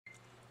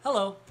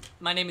Hello,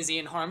 my name is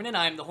Ian Harmon and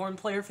I am the horn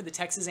player for the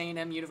Texas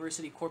A&M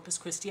University Corpus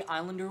Christi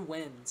Islander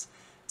Winds.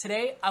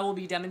 Today I will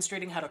be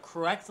demonstrating how to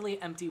correctly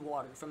empty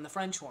water from the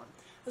French horn,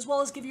 as well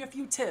as give you a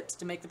few tips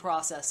to make the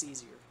process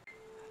easier.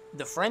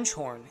 The French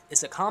horn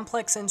is a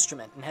complex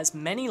instrument and has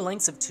many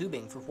lengths of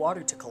tubing for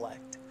water to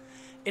collect.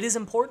 It is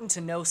important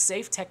to know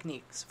safe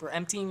techniques for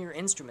emptying your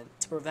instrument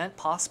to prevent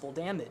possible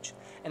damage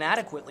and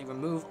adequately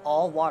remove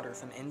all water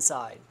from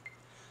inside.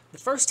 The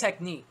first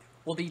technique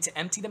will be to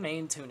empty the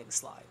main tuning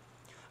slide.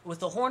 With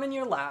the horn in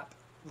your lap,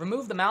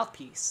 remove the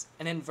mouthpiece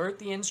and invert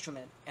the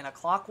instrument in a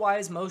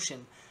clockwise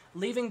motion,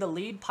 leaving the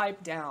lead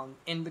pipe down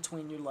in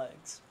between your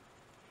legs.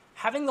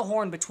 Having the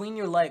horn between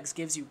your legs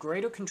gives you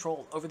greater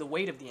control over the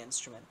weight of the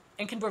instrument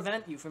and can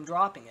prevent you from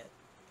dropping it.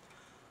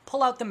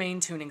 Pull out the main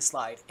tuning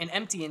slide and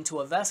empty into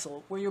a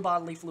vessel where your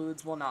bodily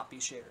fluids will not be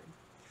shared.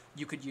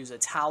 You could use a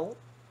towel,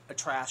 a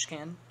trash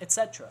can,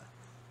 etc.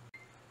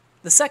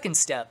 The second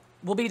step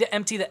will be to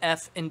empty the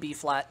F and B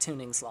flat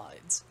tuning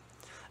slides.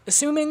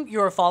 Assuming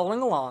you are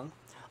following along,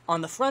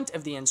 on the front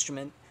of the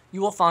instrument, you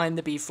will find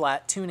the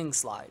B-flat tuning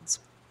slides.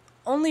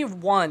 Only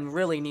one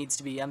really needs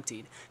to be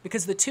emptied,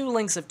 because the two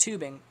links of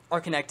tubing are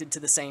connected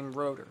to the same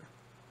rotor.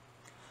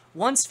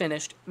 Once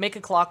finished, make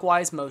a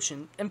clockwise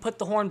motion and put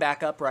the horn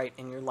back upright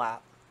in your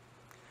lap.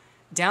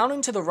 Down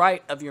and to the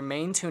right of your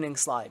main tuning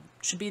slide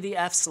should be the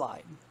F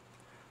slide.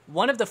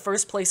 One of the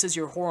first places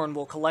your horn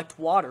will collect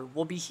water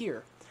will be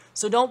here,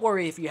 so don't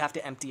worry if you have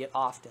to empty it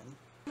often.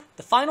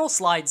 The final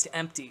slides to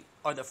empty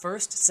are the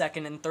first,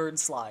 second, and third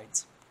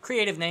slides.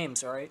 Creative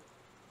names, right?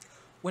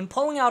 When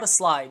pulling out a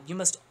slide, you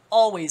must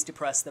always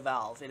depress the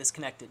valve it is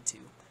connected to.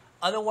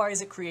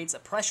 Otherwise, it creates a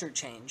pressure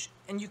change,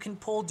 and you can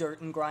pull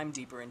dirt and grime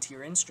deeper into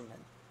your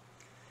instrument.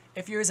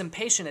 If you're as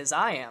impatient as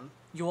I am,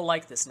 you will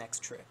like this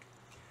next trick.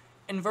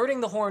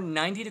 Inverting the horn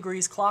 90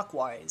 degrees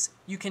clockwise,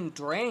 you can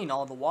drain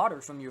all the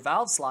water from your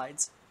valve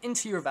slides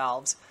into your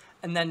valves,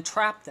 and then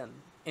trap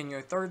them in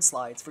your third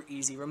slides for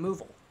easy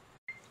removal.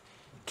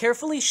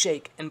 Carefully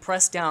shake and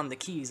press down the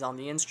keys on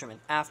the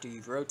instrument after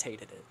you've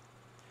rotated it.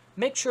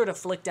 Make sure to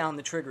flick down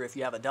the trigger if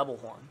you have a double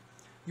horn.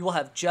 You will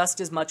have just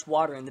as much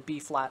water in the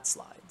B-flat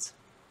slides.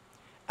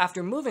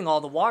 After moving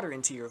all the water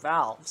into your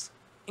valves,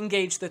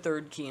 engage the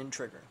third key and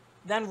trigger.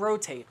 Then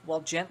rotate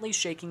while gently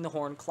shaking the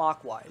horn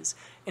clockwise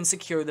and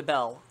secure the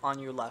bell on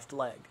your left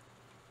leg.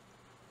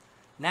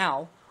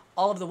 Now,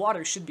 all of the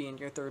water should be in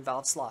your third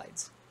valve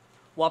slides.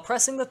 While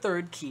pressing the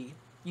third key,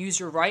 use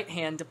your right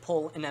hand to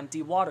pull and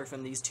empty water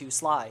from these two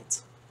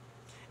slides.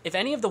 If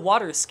any of the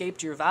water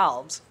escaped your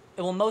valves,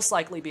 it will most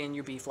likely be in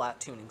your B-flat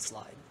tuning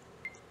slide.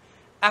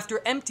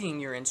 After emptying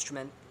your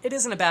instrument, it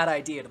isn't a bad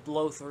idea to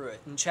blow through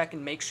it and check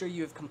and make sure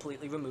you have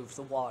completely removed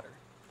the water.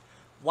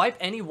 Wipe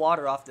any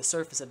water off the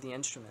surface of the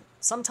instrument.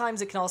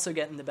 Sometimes it can also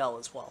get in the bell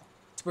as well,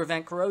 to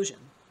prevent corrosion.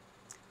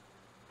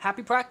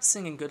 Happy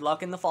practicing and good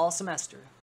luck in the fall semester.